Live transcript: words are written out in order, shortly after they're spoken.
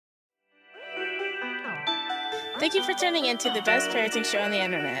Thank you for tuning in to the best parenting show on the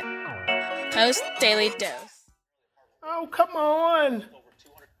internet, Post Daily Dose. Oh, come on.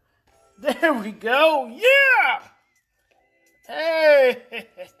 There we go. Yeah. Hey.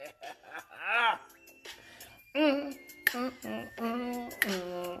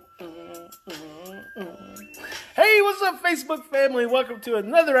 Hey, what's up, Facebook family? Welcome to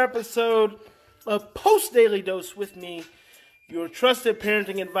another episode of Post Daily Dose with me, your trusted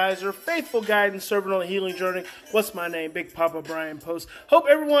parenting advisor, faithful guide, and servant on a healing journey. What's my name? Big Papa Brian Post. Hope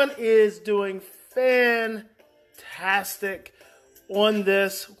everyone is doing fantastic on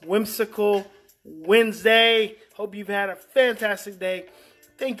this whimsical Wednesday. Hope you've had a fantastic day.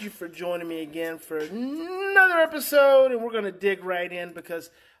 Thank you for joining me again for another episode, and we're going to dig right in because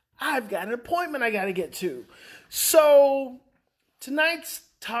I've got an appointment I got to get to. So tonight's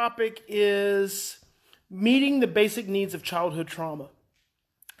topic is meeting the basic needs of childhood trauma.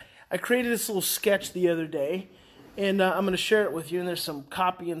 I created this little sketch the other day, and I'm going to share it with you, and there's some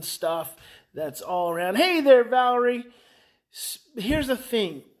copy and stuff that's all around. Hey there, Valerie. Here's the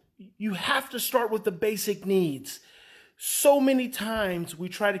thing. You have to start with the basic needs. So many times we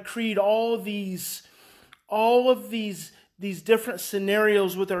try to create all of these different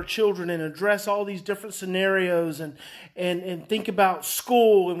scenarios with our children and address all these different scenarios and think about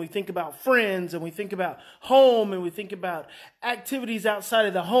school, and we think about friends, and we think about home, and we think about activities outside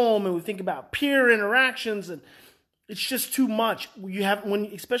of the home, and we think about peer interactions, and it's just too much.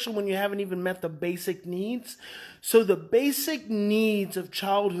 Especially when you haven't even met the basic needs. So the basic needs of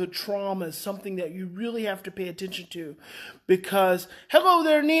childhood trauma is something that you really have to pay attention to, because hello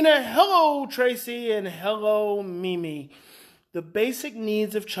there, Nina. Hello, Tracy, and hello, Mimi. The basic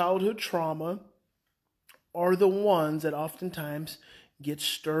needs of childhood trauma are the ones that oftentimes get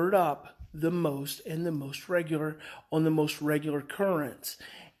stirred up the most and the most regular on the most regular currents.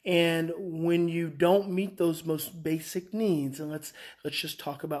 And when you don't meet those most basic needs, and let's just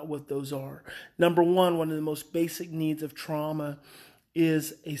talk about what those are. Number one of the most basic needs of trauma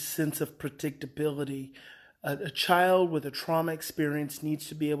is a sense of predictability. A child with a trauma experience needs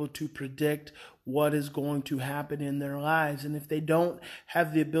to be able to predict what is going to happen in their lives. And if they don't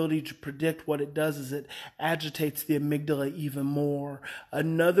have the ability to predict, what it does is it agitates the amygdala even more.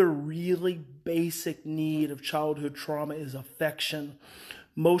 Another really basic need of childhood trauma is affection.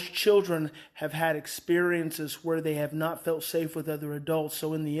 Most children have had experiences where they have not felt safe with other adults.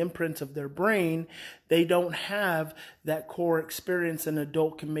 So in the imprints of their brain, they don't have that core experience an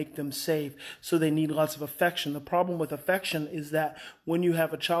adult can make them safe. So they need lots of affection. The problem with affection is that when you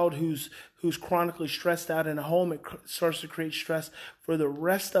have a child who's chronically stressed out in a home, it starts to create stress for the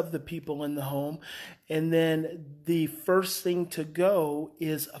rest of the people in the home. And then the first thing to go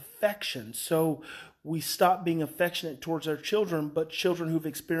is affection. So we stop being affectionate towards our children, but children who've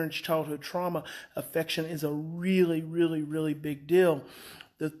experienced childhood trauma, affection is a really, really, really big deal.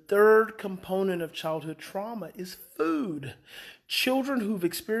 The third component of childhood trauma is food. Children who've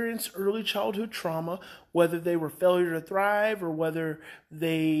experienced early childhood trauma, whether they were failure to thrive or whether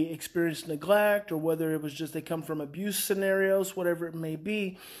they experienced neglect or whether it was just they come from abuse scenarios, whatever it may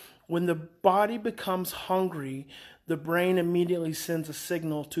be, when the body becomes hungry, the brain immediately sends a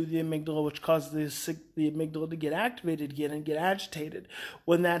signal to the amygdala, which causes the amygdala to get activated again and get agitated.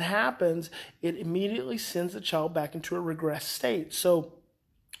 When that happens, it immediately sends the child back into a regressed state. So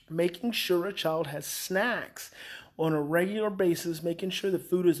making sure a child has snacks on a regular basis, making sure the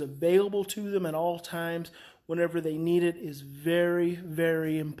food is available to them at all times whenever they need it is very,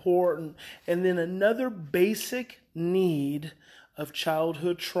 very important. And then another basic need of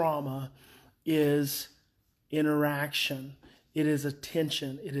childhood trauma is interaction. It is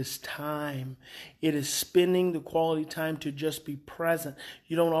attention. It is time. It is spending the quality time to just be present.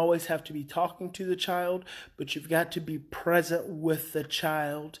 You don't always have to be talking to the child, but you've got to be present with the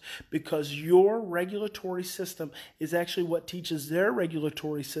child, because your regulatory system is actually what teaches their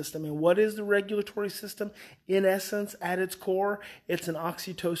regulatory system. And what is the regulatory system? In essence, at its core, it's an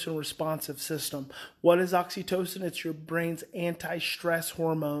oxytocin responsive system. What is oxytocin? It's your brain's anti-stress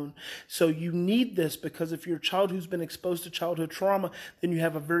hormone. So you need this, because if you're a child who's been exposed to childhood trauma, then you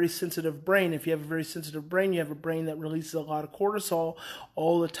have a very sensitive brain. If you have a very sensitive brain, you have a brain that releases a lot of cortisol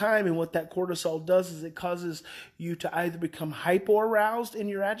all the time. And what that cortisol does is it causes you to either become hypo-aroused in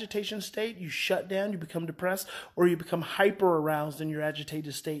your agitation state, you shut down, you become depressed, or you become hyper-aroused in your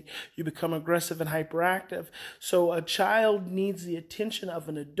agitated state, you become aggressive and hyperactive. So a child needs the attention of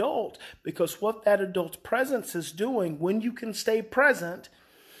an adult, because what that adult's presence is doing, when you can stay present,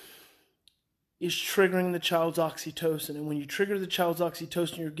 is triggering the child's oxytocin. And when you trigger the child's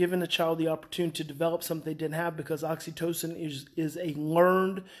oxytocin, you're giving the child the opportunity to develop something they didn't have, because oxytocin is a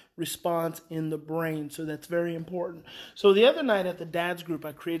learned response in the brain. So that's very important. So the other night at the dad's group,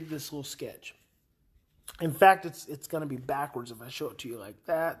 I created this little sketch. In fact, it's going to be backwards if I show it to you like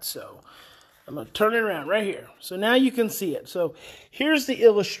that. So I'm going to turn it around right here. So now you can see it. So here's the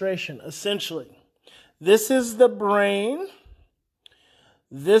illustration, essentially. This is the brain.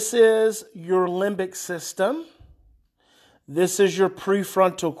 This is your limbic system. This is your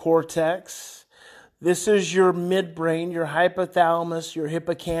prefrontal cortex. This is your midbrain, your hypothalamus, your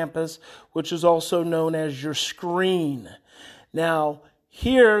hippocampus, which is also known as your screen. Now,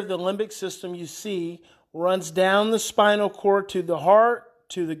 here, the limbic system, you see, runs down the spinal cord to the heart,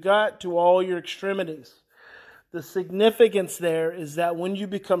 to the gut, to all your extremities. The significance there is that when you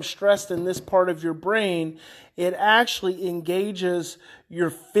become stressed in this part of your brain, it actually engages your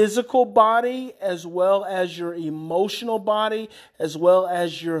physical body as well as your emotional body as well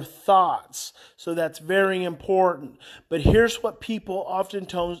as your thoughts. So that's very important. But here's what people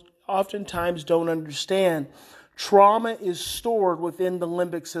oftentimes don't understand. Trauma is stored within the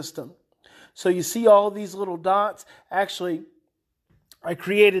limbic system. So you see all these little dots. Actually, I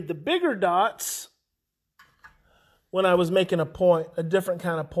created the bigger dots when I was making a point, a different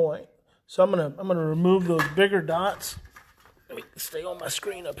kind of point. So I'm gonna remove those bigger dots. Let me stay on my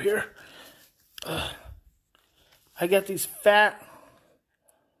screen up here. I got these I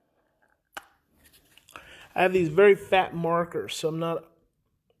have these very fat markers, so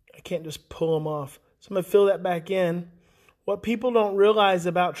I can't just pull them off. So I'm gonna fill that back in. What people don't realize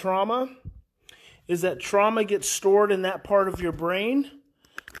about trauma is that trauma gets stored in that part of your brain,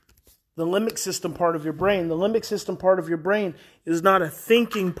 the limbic system part of your brain. The limbic system part of your brain is not a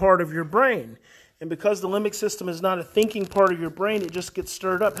thinking part of your brain. And because the limbic system is not a thinking part of your brain, it just gets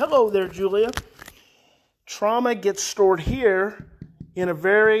stirred up. Hello there, Julia. Trauma gets stored here in a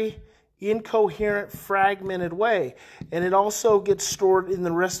very incoherent, fragmented way. And it also gets stored in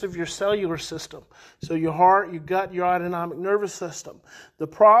the rest of your cellular system. So your heart, your gut, your autonomic nervous system. The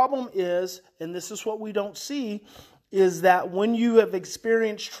problem is, and this is what we don't see, is that when you have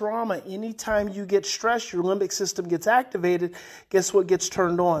experienced trauma, anytime you get stressed, your limbic system gets activated. Guess what gets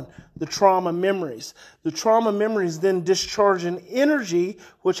turned on? The trauma memories. The trauma memories then discharge an energy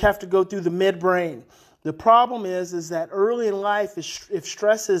which have to go through the midbrain. The problem is that early in life, if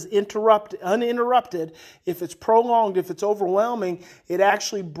stress is uninterrupted, if it's prolonged, if it's overwhelming, it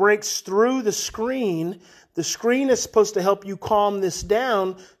actually breaks through the screen. The screen is supposed to help you calm this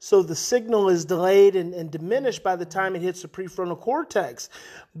down, so the signal is delayed and diminished by the time it hits the prefrontal cortex.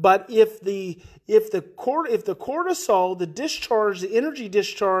 But if the cortisol, the discharge, the energy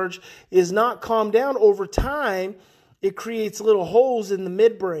discharge, is not calmed down over time, it creates little holes in the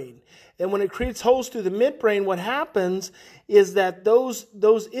midbrain. And when it creates holes through the midbrain, what happens is that those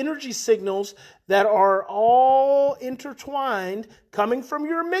energy signals that are all intertwined, coming from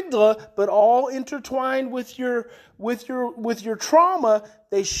your amygdala, but all intertwined with your trauma,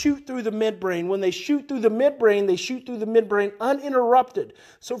 they shoot through the midbrain. When they shoot through the midbrain uninterrupted.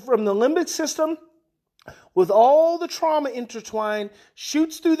 So from the limbic system, with all the trauma intertwined,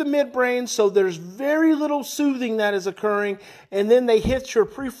 shoots through the midbrain, so there's very little soothing that is occurring, and then they hit your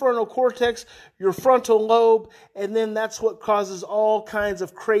prefrontal cortex, your frontal lobe, and then that's what causes all kinds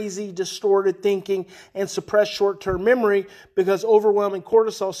of crazy, distorted thinking and suppressed short-term memory, because overwhelming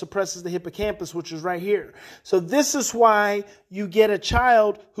cortisol suppresses the hippocampus, which is right here. So this is why you get a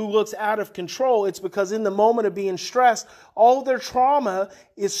child who looks out of control. It's because in the moment of being stressed, all their trauma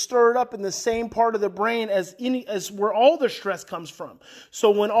is stirred up in the same part of the brain as where all their stress comes from.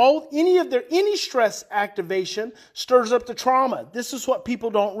 So when any stress activation stirs up the trauma, this is what people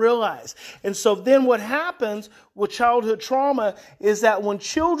don't realize. And so then what happens with childhood trauma is that when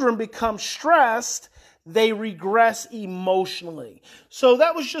children become stressed, they regress emotionally. So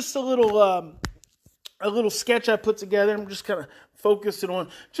that was just a little sketch I put together. I'm just kind of focusing on,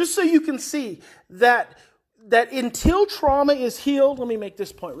 just so you can see that until trauma is healed, let me make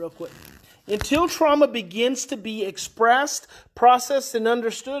this point real quick. Until trauma begins to be expressed, processed, and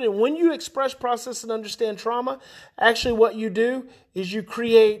understood, and when you express, process, and understand trauma, actually what you do is you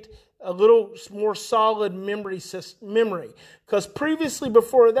create a little more solid memory. Because previously,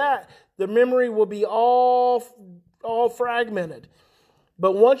 before that, the memory will be all fragmented.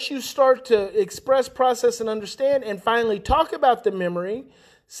 But once you start to express, process, and understand, and finally talk about the memory,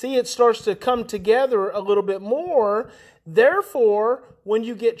 see, it starts to come together a little bit more. Therefore, when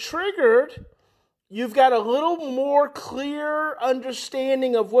you get triggered, you've got a little more clear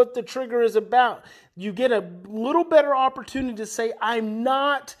understanding of what the trigger is about. You get a little better opportunity to say, I'm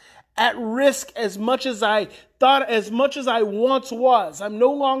not at risk as much as I thought, as much as I once was. I'm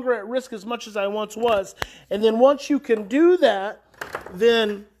no longer at risk as much as I once was. And then once you can do that,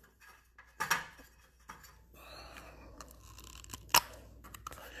 then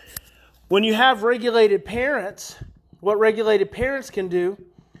when you have regulated parents, what regulated parents can do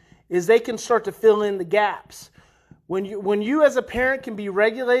is they can start to fill in the gaps. When you as a parent can be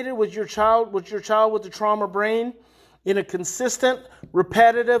regulated with your child with the trauma brain in a consistent,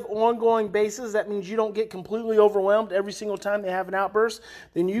 repetitive, ongoing basis, that means you don't get completely overwhelmed every single time they have an outburst,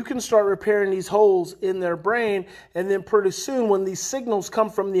 then you can start repairing these holes in their brain, and then pretty soon when these signals come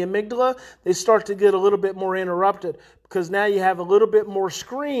from the amygdala, they start to get a little bit more interrupted because now you have a little bit more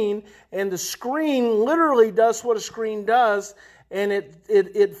screen, and the screen literally does what a screen does, and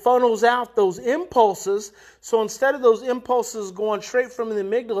it funnels out those impulses. So instead of those impulses going straight from the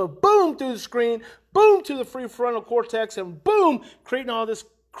amygdala, boom, through the screen, boom, to the prefrontal cortex, and boom, creating all this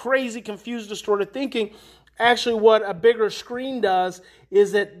crazy, confused, distorted thinking, actually what a bigger screen does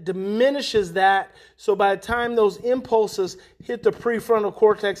is it diminishes that. So by the time those impulses hit the prefrontal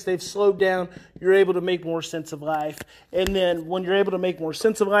cortex, they've slowed down. You're able to make more sense of life. And then when you're able to make more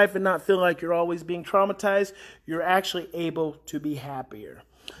sense of life and not feel like you're always being traumatized, you're actually able to be happier.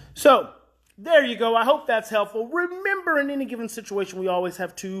 So there you go. I hope that's helpful. Remember, in any given situation, we always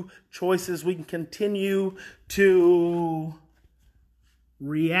have two choices. We can continue to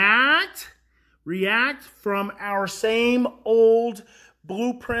react from our same old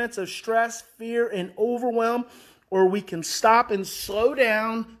blueprints of stress, fear, and overwhelm, or we can stop and slow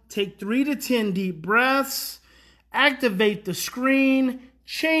down, take 3 to 10 deep breaths, activate the screen,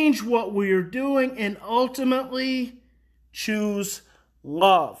 change what we are doing, and ultimately choose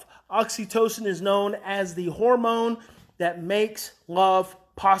love. Oxytocin is known as the hormone that makes love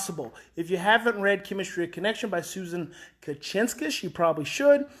possible. If you haven't read Chemistry of Connection by Susan Kachinskas, you probably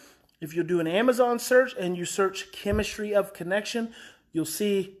should. If you do an Amazon search and you search Chemistry of Connection, you'll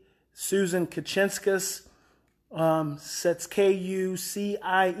see Susan Kachinskas. That's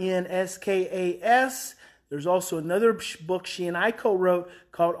Kucinskas. There's also another book she and I co-wrote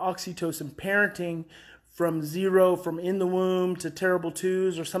called Oxytocin Parenting, from in the womb to terrible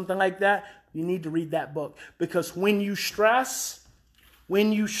twos or something like that. You need to read that book, because when you stress,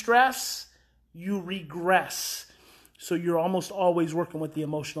 you regress. So you're almost always working with the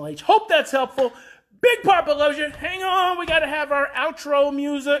emotional age. Hope that's helpful. Big Papa loves you. Hang on, we got to have our outro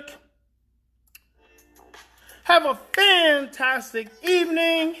music. Have a fantastic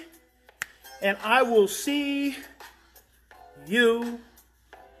evening, and I will see you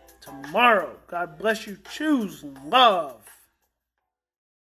tomorrow. God bless you. Choose love.